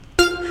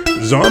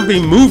zombie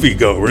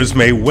moviegoers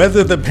may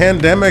weather the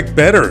pandemic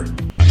better.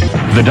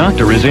 The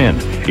doctor is in.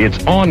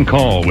 It's On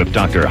Call with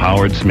Dr.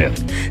 Howard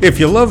Smith. If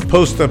you love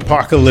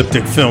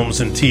post-apocalyptic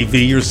films and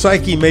TV, your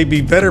psyche may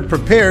be better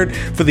prepared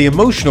for the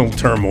emotional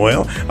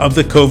turmoil of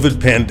the COVID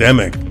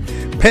pandemic.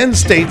 Penn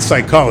State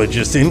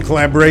psychologists, in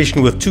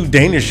collaboration with two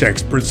Danish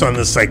experts on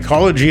the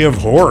psychology of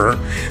horror,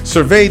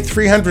 surveyed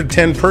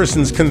 310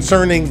 persons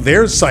concerning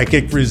their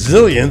psychic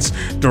resilience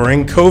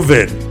during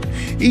COVID.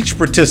 Each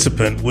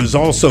participant was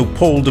also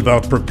polled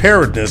about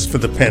preparedness for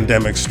the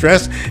pandemic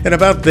stress and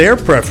about their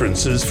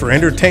preferences for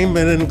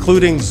entertainment,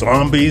 including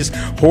zombies,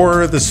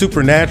 horror, the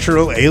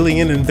supernatural,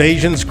 alien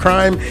invasions,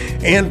 crime,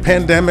 and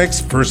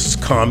pandemics versus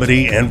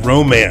comedy and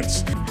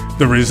romance.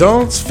 The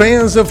results: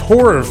 fans of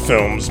horror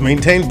films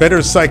maintain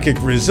better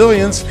psychic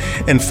resilience,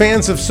 and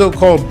fans of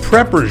so-called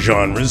prepper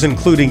genres,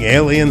 including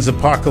aliens,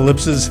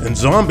 apocalypses, and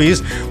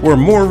zombies, were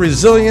more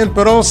resilient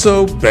but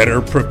also better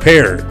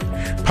prepared.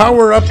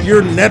 Power up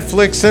your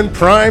Netflix and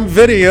Prime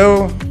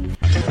Video.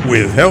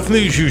 With health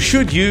news you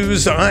should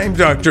use, I'm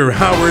Dr.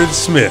 Howard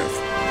Smith.